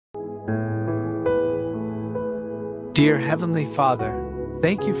Dear Heavenly Father,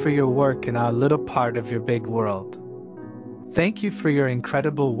 thank you for your work in our little part of your big world. Thank you for your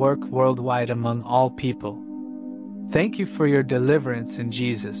incredible work worldwide among all people. Thank you for your deliverance in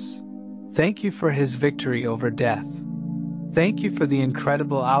Jesus. Thank you for his victory over death. Thank you for the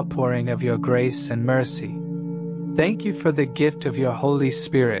incredible outpouring of your grace and mercy. Thank you for the gift of your Holy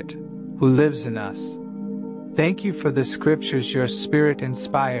Spirit, who lives in us. Thank you for the scriptures your Spirit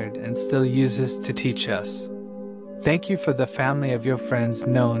inspired and still uses to teach us. Thank you for the family of your friends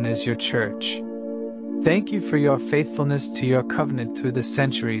known as your church. Thank you for your faithfulness to your covenant through the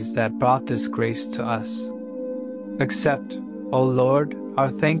centuries that brought this grace to us. Accept, O Lord, our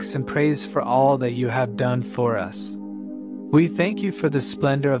thanks and praise for all that you have done for us. We thank you for the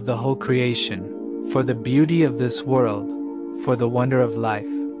splendor of the whole creation, for the beauty of this world, for the wonder of life,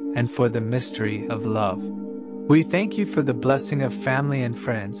 and for the mystery of love. We thank you for the blessing of family and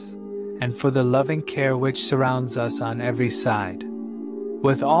friends, and for the loving care which surrounds us on every side.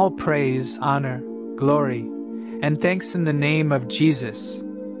 With all praise, honor, glory, and thanks in the name of Jesus.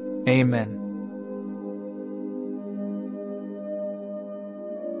 Amen.